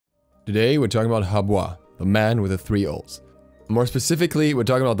Today we're talking about He Bo, the man with the 3 ults. More specifically, we're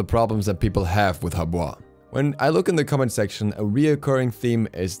talking about the problems that people have with He Bo. When I look in the comment section, a reoccurring theme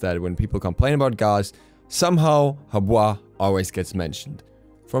is that when people complain about gods, somehow He Bo always gets mentioned.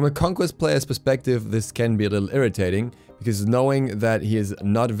 From a Conquest player's perspective, this can be a little irritating, because knowing that he is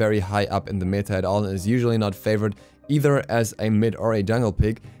not very high up in the meta at all and is usually not favored either as a mid or a jungle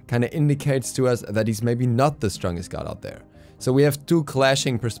pick, kinda indicates to us that he's maybe not the strongest god out there. So we have 2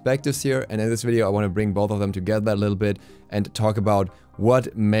 clashing perspectives here, and in this video I want to bring both of them together a little bit and talk about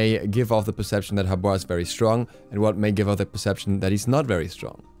what may give off the perception that He Bo is very strong and what may give off the perception that he's not very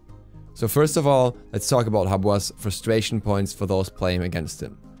strong. So first of all, let's talk about He Bo's frustration points for those playing against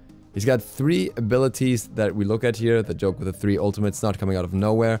him. He's got 3 abilities that we look at here, the joke with the 3 ultimates not coming out of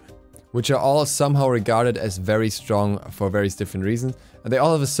nowhere, which are all somehow regarded as very strong for various different reasons, and they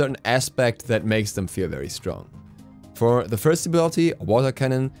all have a certain aspect that makes them feel very strong. For the first ability, Water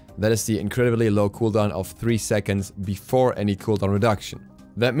Cannon, that is the incredibly low cooldown of 3 seconds before any cooldown reduction.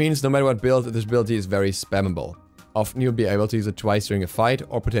 That means no matter what build, this ability is very spammable. Often you'll be able to use it twice during a fight,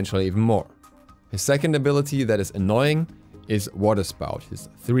 or potentially even more. His second ability that is annoying is Water Spout, his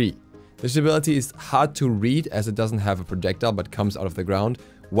 3. This ability is hard to read as it doesn't have a projectile but comes out of the ground,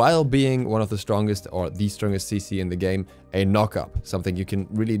 while being one of the strongest or the strongest CC in the game, a knock-up, something you can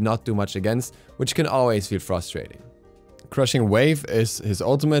really not do much against, which can always feel frustrating. Crushing Wave is his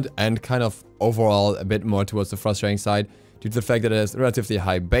ultimate and kind of overall a bit more towards the frustrating side due to the fact that it has relatively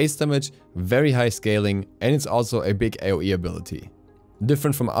high base damage, very high scaling, and it's also a big AoE ability.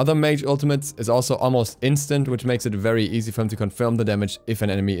 Different from other mage ultimates, is also almost instant, which makes it very easy for him to confirm the damage if an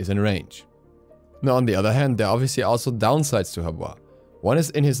enemy is in range. Now on the other hand, there are obviously also downsides to He Bo. One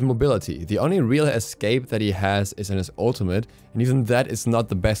is in his mobility. The only real escape that he has is in his ultimate, and even that is not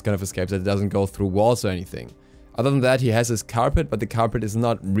the best kind of escape, that it doesn't go through walls or anything. Other than that, he has his carpet, but the carpet is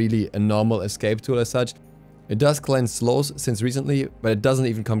not really a normal escape tool as such. It does cleanse slows since recently, but it doesn't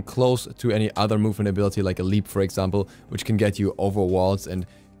even come close to any other movement ability like a leap, for example, which can get you over walls and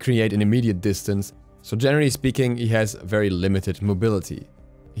create an immediate distance. So generally speaking, he has very limited mobility.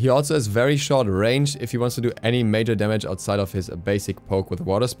 He also has very short range if he wants to do any major damage outside of his basic poke with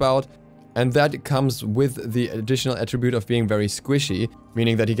Water Spout. And that comes with the additional attribute of being very squishy,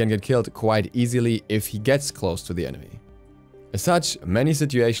 meaning that he can get killed quite easily if he gets close to the enemy. As such, many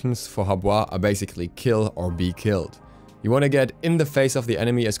situations for He Bo are basically kill or be killed. You want to get in the face of the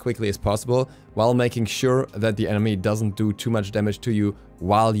enemy as quickly as possible, while making sure that the enemy doesn't do too much damage to you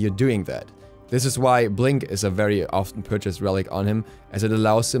while you're doing that. This is why Blink is a very often purchased relic on him, as it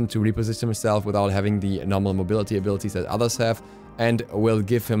allows him to reposition himself without having the normal mobility abilities that others have, and will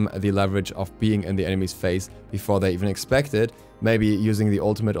give him the leverage of being in the enemy's face before they even expect it, maybe using the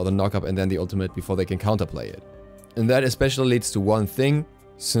ultimate or the knock-up and then the ultimate before they can counterplay it. And that especially leads to one thing: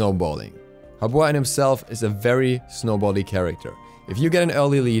 snowballing. He Bo in himself is a very snowbally character. If you get an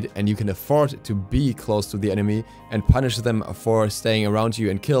early lead and you can afford to be close to the enemy and punish them for staying around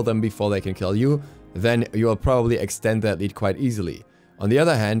you and kill them before they can kill you, then you will probably extend that lead quite easily. On the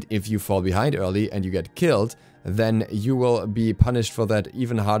other hand, if you fall behind early and you get killed, then you will be punished for that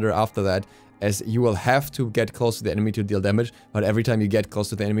even harder after that, as you will have to get close to the enemy to deal damage, but every time you get close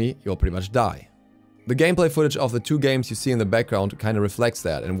to the enemy, you'll pretty much die. The gameplay footage of the 2 games you see in the background kind of reflects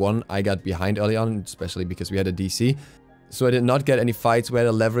that. In one, I got behind early on, especially because we had a DC, so I did not get any fights where I had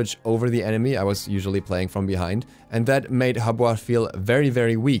a leverage over the enemy. I was usually playing from behind, and that made He Bo feel very,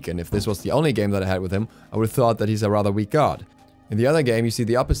 very weak, and if this was the only game that I had with him, I would have thought that he's a rather weak god. In the other game, you see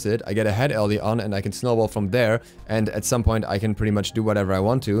the opposite. I get ahead early on and I can snowball from there, and at some point I can pretty much do whatever I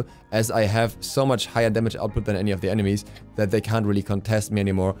want to, as I have so much higher damage output than any of the enemies that they can't really contest me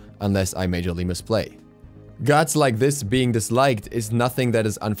anymore unless I majorly misplay. Gods like this being disliked is nothing that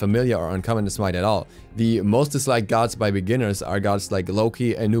is unfamiliar or uncommon to Smite at all. The most disliked gods by beginners are gods like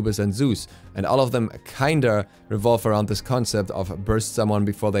Loki, Anubis and Zeus, and all of them kinda revolve around this concept of burst someone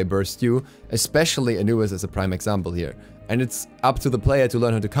before they burst you, especially Anubis is a prime example here. And it's up to the player to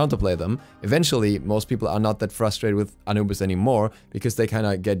learn how to counterplay them. Eventually, most people are not that frustrated with Anubis anymore, because they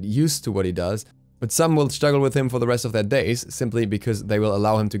kinda get used to what he does. But some will struggle with him for the rest of their days, simply because they will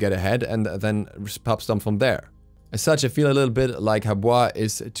allow him to get ahead and then pop stomp from there. As such, I feel a little bit like He Bo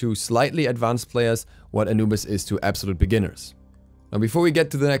is to slightly advanced players what Anubis is to absolute beginners. Now before we get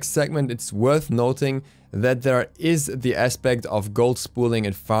to the next segment, it's worth noting that there is the aspect of gold spooling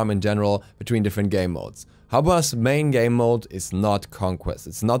and farm in general between different game modes. He Bo's main game mode is not Conquest.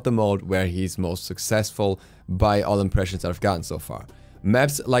 It's not the mode where he's most successful by all impressions I've gotten so far.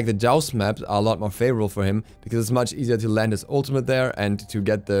 Maps like the Joust maps are a lot more favorable for him, because it's much easier to land his ultimate there and to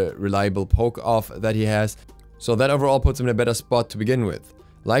get the reliable poke off that he has, so that overall puts him in a better spot to begin with.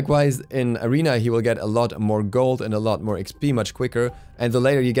 Likewise, in Arena, he will get a lot more gold and a lot more XP much quicker, and the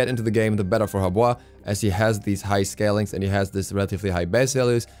later you get into the game, the better for Habois, as he has these high scalings and he has this relatively high base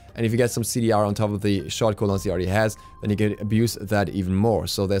values, and if you get some CDR on top of the short cooldowns he already has, then you can abuse that even more,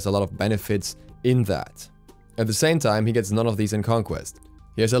 so there's a lot of benefits in that. At the same time, he gets none of these in Conquest.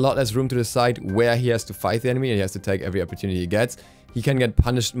 He has a lot less room to decide where he has to fight the enemy, and he has to take every opportunity he gets. He can get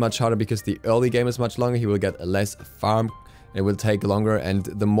punished much harder because the early game is much longer, he will get less farm. It will take longer, and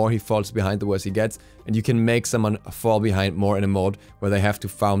the more he falls behind, the worse he gets. And you can make someone fall behind more in a mode where they have to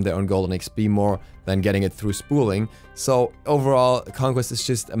farm their own gold and XP more than getting it through spooling. So overall, Conquest is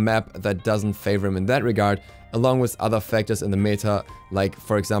just a map that doesn't favor him in that regard, along with other factors in the meta, like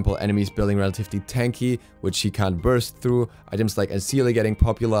for example enemies building relatively tanky, which he can't burst through, items like Ancilla getting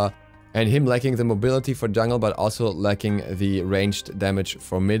popular, and him lacking the mobility for jungle but also lacking the ranged damage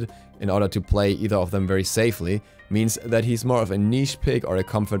for mid in order to play either of them very safely, means that he's more of a niche pick or a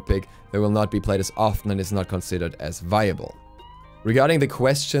comfort pick that will not be played as often and is not considered as viable. Regarding the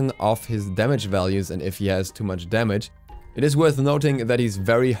question of his damage values and if he has too much damage, it is worth noting that he's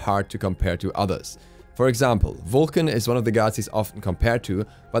very hard to compare to others. For example, Vulcan is one of the gods he's often compared to,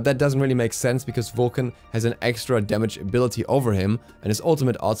 but that doesn't really make sense because Vulcan has an extra damage ability over him, and his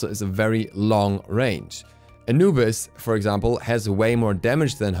ultimate also is a very long range. Anubis, for example, has way more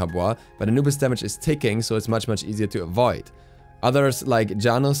damage than Habois, but Anubis damage is ticking, so it's much easier to avoid. Others like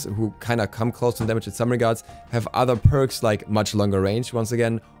Janus, who kinda come close to damage in some regards, have other perks like much longer range once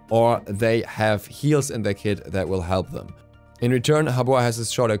again, or they have heals in their kit that will help them. In return, Habois has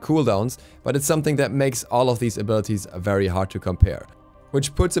his shorter cooldowns, but it's something that makes all of these abilities very hard to compare,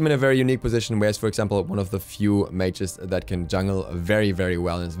 which puts him in a very unique position, whereas for example one of the few mages that can jungle very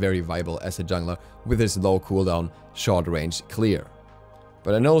well and is very viable as a jungler with his low cooldown, short range clear.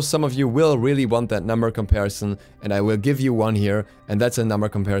 But I know some of you will really want that number comparison, and I will give you one here, and that's a number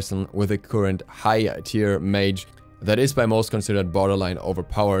comparison with a current high tier mage that is by most considered borderline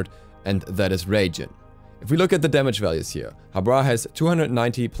overpowered, and that is Raijin. If we look at the damage values here, Habois has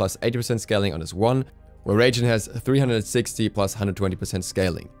 290 plus 80% scaling on his 1, where Raijin has 360 plus 120%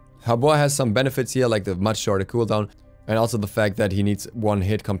 scaling. Habois has some benefits here, like the much shorter cooldown, and also the fact that he needs 1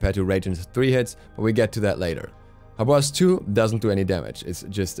 hit compared to Raijin's 3 hits, but we get to that later. Habois' 2 doesn't do any damage, it's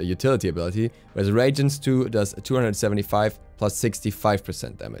just a utility ability, whereas Raijin's 2 does 275 plus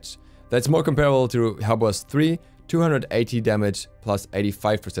 65% damage. That's more comparable to Habois' 3, 280 damage plus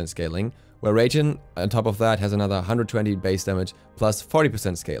 85% scaling, where Raijin, on top of that, has another 120 base damage plus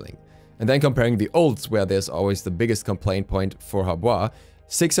 40% scaling. And then comparing the ults, where there's always the biggest complaint point for Habois,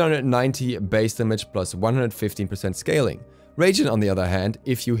 690 base damage plus 115% scaling. Raijin, on the other hand,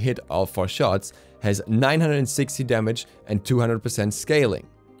 if you hit all 4 shots, has 960 damage and 200% scaling.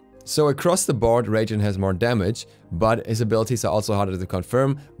 So across the board, Raijin has more damage, but his abilities are also harder to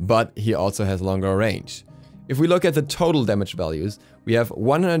confirm, but he also has longer range. If we look at the total damage values, we have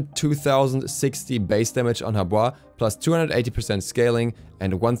 102,060 base damage on Habois, plus 280% scaling,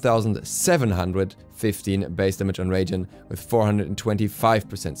 and 1,715 base damage on Raijin, with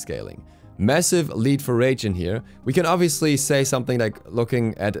 425% scaling. Massive lead for Raijin here. We can obviously say something like,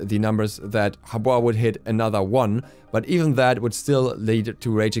 looking at the numbers, that Habois would hit another 1, but even that would still lead to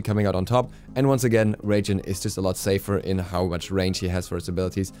Raijin coming out on top. And once again, Raijin is just a lot safer in how much range he has for his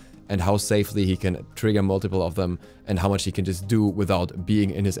abilities, and how safely he can trigger multiple of them, and how much he can just do without being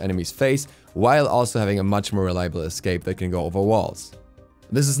in his enemy's face, while also having a much more reliable escape that can go over walls.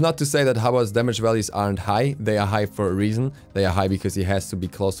 This is not to say that Habois' damage values aren't high, they are high for a reason. They are high because he has to be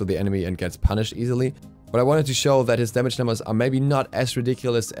close to the enemy and gets punished easily. But I wanted to show that his damage numbers are maybe not as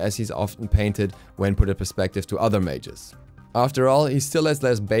ridiculous as he's often painted when put in perspective to other mages. After all, he still has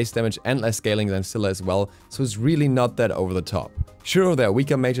less base damage and less scaling than Scylla as well, so it's really not that over the top. Sure, there are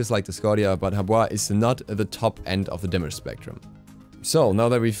weaker mages like Discordia, but Habois is not at the top end of the damage spectrum. So, now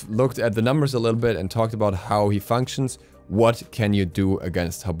that we've looked at the numbers a little bit and talked about how he functions, what can you do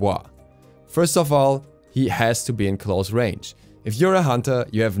against Habois? First of all, he has to be in close range. If you're a hunter,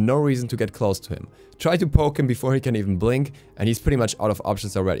 you have no reason to get close to him. Try to poke him before he can even blink, and he's pretty much out of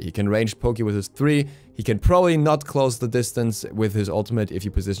options already. He can range poke you with his 3, he can probably not close the distance with his ultimate if you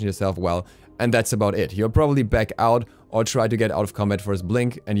position yourself well, and that's about it. He'll probably back out or try to get out of combat for his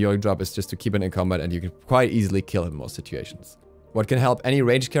blink, and your job is just to keep him in combat, and you can quite easily kill him in most situations. What can help any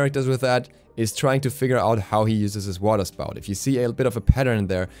range characters with that is trying to figure out how he uses his water spout. If you see a bit of a pattern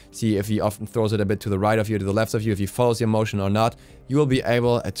there, see if he often throws it a bit to the right of you, to the left of you, if he follows your motion or not, you will be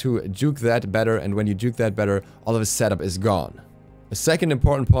able to juke that better, and when you juke that better, all of his setup is gone. A second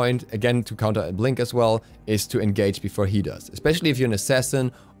important point, again to counter a blink as well, is to engage before he does. Especially if you're an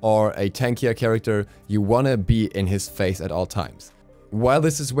assassin or a tankier character, you want to be in his face at all times. While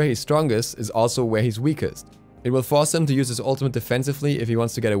this is where he's strongest, is also where he's weakest. It will force him to use his ultimate defensively if he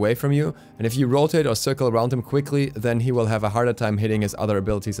wants to get away from you, and if you rotate or circle around him quickly, then he will have a harder time hitting his other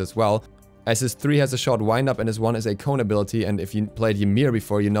abilities as well, as his 3 has a short windup and his 1 is a cone ability, and if you played Ymir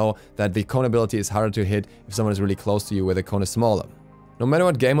before, you know that the cone ability is harder to hit if someone is really close to you where the cone is smaller. No matter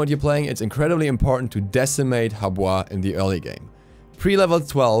what game mode you're playing, it's incredibly important to decimate Habois in the early game. Pre-level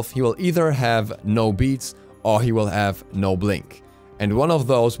 12, he will either have no beats or he will have no blink. And one of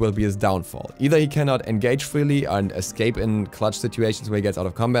those will be his downfall. Either he cannot engage freely and escape in clutch situations where he gets out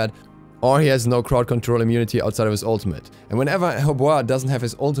of combat, or he has no crowd control immunity outside of his ultimate. And whenever Habois doesn't have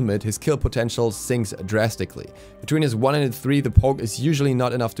his ultimate, his kill potential sinks drastically. Between his 1 and his 3, the poke is usually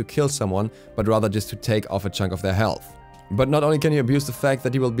not enough to kill someone, but rather just to take off a chunk of their health. But not only can he abuse the fact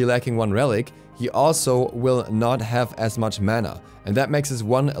that he will be lacking 1 relic, he also will not have as much mana. And that makes his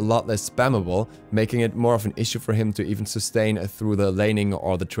 1 a lot less spammable, making it more of an issue for him to even sustain through the laning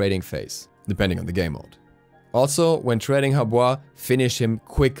or the trading phase, depending on the game mode. Also, when trading Habois, finish him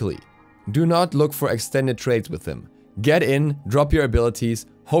quickly. Do not look for extended trades with him. Get in, drop your abilities,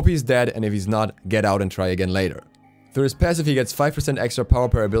 hope he's dead, and if he's not, get out and try again later. Through his passive, he gets 5% extra power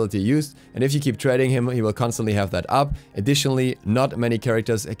per ability used, and if you keep trading him, he will constantly have that up. Additionally, not many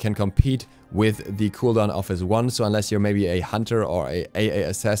characters can compete with the cooldown of his 1, so unless you're maybe a hunter or a AA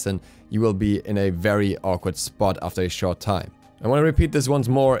assassin, you will be in a very awkward spot after a short time. I want to repeat this once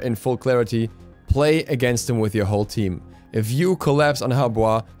more in full clarity. Play against him with your whole team. If you collapse on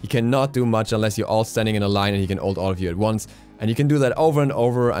Habois, he cannot do much unless you're all standing in a line and he can ult all of you at once. And you can do that over and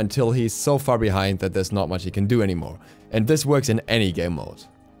over until he's so far behind that there's not much he can do anymore. And this works in any game mode.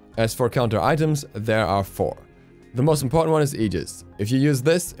 As for counter items, there are 4. The most important one is Aegis. If you use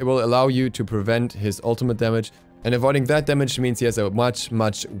this, it will allow you to prevent his ultimate damage, and avoiding that damage means he has a much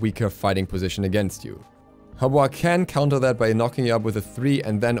weaker fighting position against you. Habois can counter that by knocking you up with a 3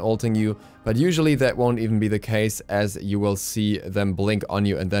 and then ulting you, but usually that won't even be the case, as you will see them blink on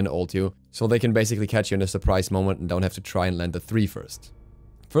you and then ult you, so they can basically catch you in a surprise moment and don't have to try and land the 3 first.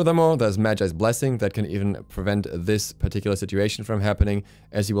 Furthermore, there's Magi's Blessing that can even prevent this particular situation from happening,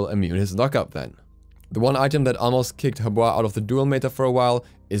 as you will immune his knockup then. The one item that almost kicked Habois out of the duel meta for a while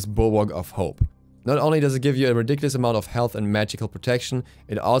is Bulwark of Hope. Not only does it give you a ridiculous amount of health and magical protection,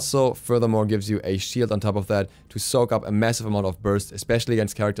 it also furthermore gives you a shield on top of that to soak up a massive amount of burst, especially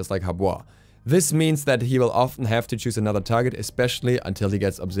against characters like Habois. This means that he will often have to choose another target, especially until he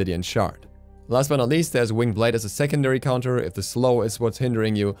gets Obsidian Shard. Last but not least, there's Winged Blade as a secondary counter if the slow is what's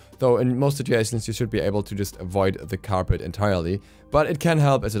hindering you, though in most situations you should be able to just avoid the carpet entirely. But it can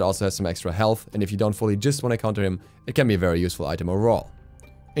help, as it also has some extra health, and if you don't fully just want to counter him, it can be a very useful item overall.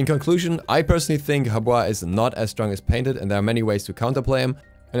 In conclusion, I personally think Habois is not as strong as painted, and there are many ways to counterplay him,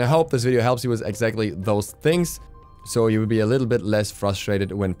 and I hope this video helps you with exactly those things, so you will be a little bit less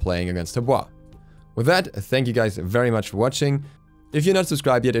frustrated when playing against Habois. With that, thank you guys very much for watching. If you're not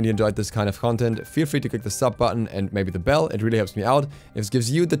subscribed yet and you enjoyed this kind of content, feel free to click the sub button and maybe the bell. It really helps me out. It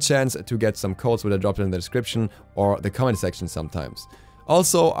gives you the chance to get some codes which I dropped in the description or the comment section sometimes.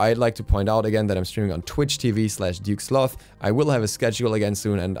 Also, I'd like to point out again that I'm streaming on Twitch TV/DukeSloth. I will have a schedule again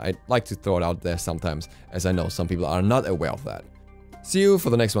soon, and I'd like to throw it out there sometimes, as I know some people are not aware of that. See you for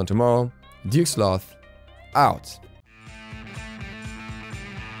the next one tomorrow. DukeSloth, out.